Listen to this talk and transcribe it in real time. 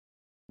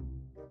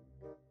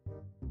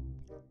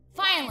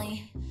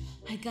Finally,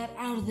 I got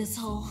out of this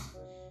hole.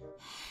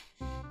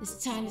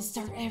 It's time to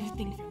start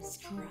everything from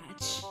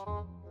scratch.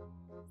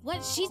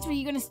 What sheets were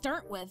you gonna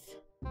start with?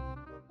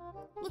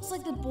 Looks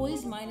like the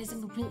boy's mind isn't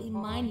completely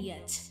mine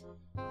yet,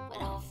 but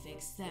I'll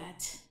fix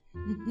that.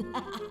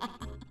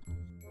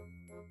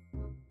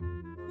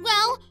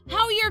 Well,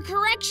 how are your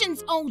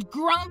corrections, old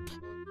grump?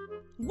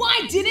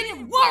 Why didn't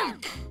it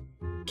work?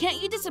 Can't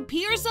you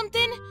disappear or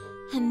something?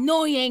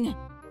 Annoying.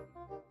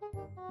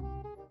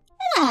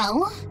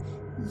 Well,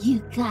 you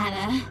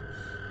gotta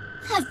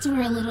hustle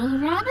a little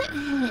rabbit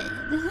head.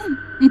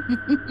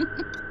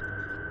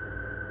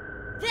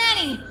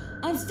 Vanny,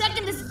 I'm stuck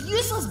in this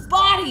useless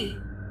body.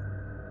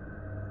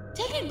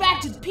 Take me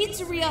back to the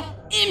pizzeria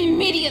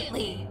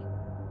immediately.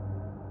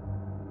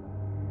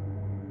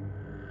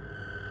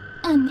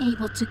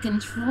 Unable to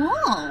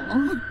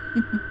control.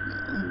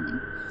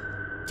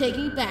 Take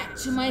me back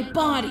to my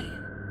body.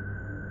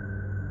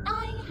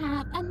 I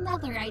have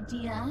another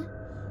idea.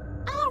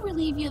 I'll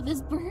relieve you of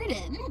this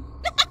burden.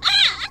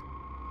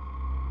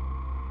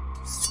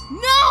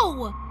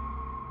 No!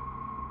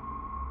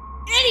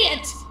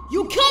 Idiot!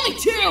 You kill me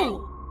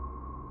too!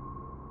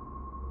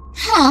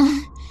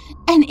 Huh.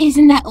 And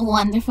isn't that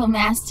wonderful,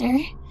 Master?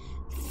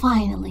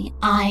 Finally,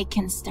 I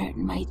can start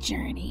my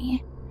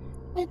journey.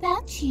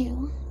 Without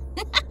you.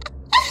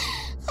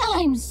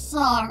 I'm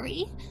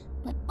sorry,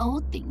 but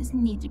old things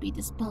need to be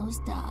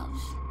disposed of.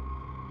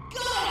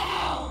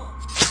 Go!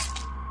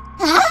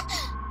 Huh?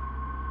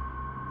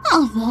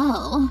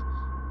 Although,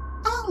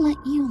 I'll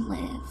let you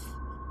live.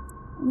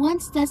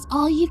 Once that's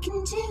all you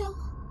can do.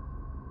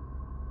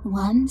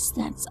 Once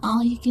that's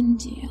all you can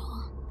do.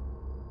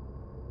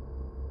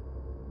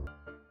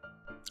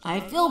 I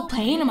feel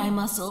pain in my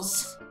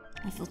muscles.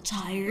 I feel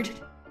tired.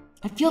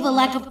 I feel the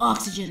lack of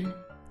oxygen.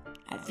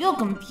 I feel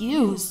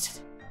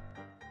confused.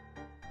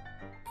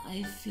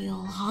 I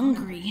feel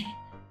hungry.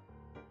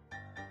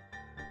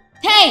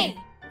 Hey!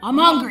 I'm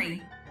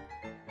hungry!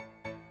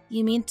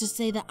 You mean to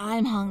say that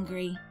I'm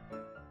hungry?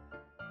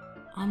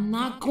 I'm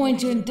not going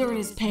to endure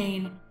this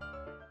pain.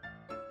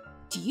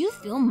 Do you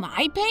feel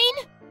my pain?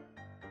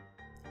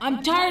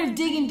 I'm tired of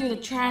digging through the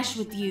trash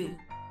with you.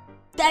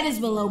 That is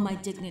below my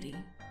dignity.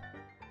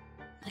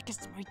 Like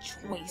it's my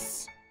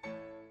choice.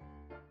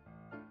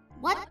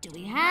 What do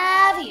we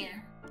have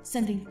here?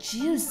 Something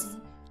juicy,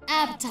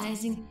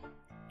 appetizing,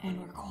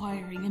 and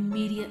requiring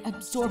immediate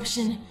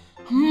absorption.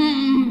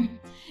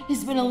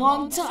 It's been a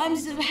long time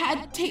since I've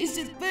had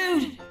tasted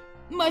food.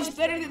 Much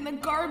better than the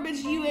garbage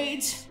you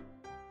ate.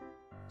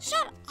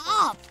 Shut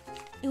up!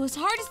 It was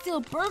hard to steal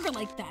a burger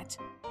like that.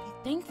 Be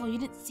thankful you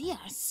didn't see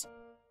us.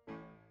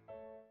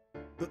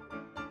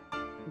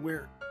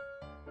 Where?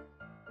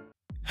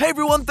 Hey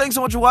everyone, thanks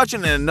so much for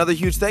watching, and another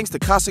huge thanks to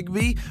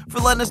KasugaBee for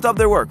letting us dub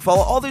their work.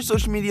 Follow all their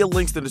social media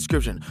links in the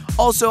description.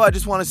 Also, I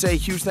just want to say a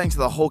huge thanks to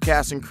the whole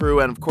cast and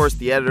crew, and of course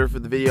the editor for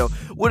the video.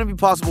 Wouldn't be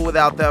possible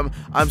without them.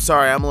 I'm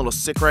sorry, I'm a little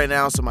sick right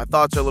now, so my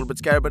thoughts are a little bit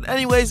scattered, but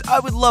anyways, I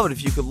would love it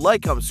if you could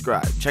like, comment,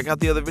 subscribe. Check out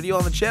the other video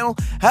on the channel.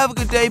 Have a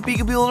good day,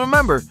 peekaboo, and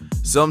remember,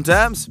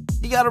 sometimes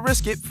you gotta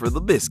risk it for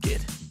the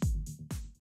biscuit.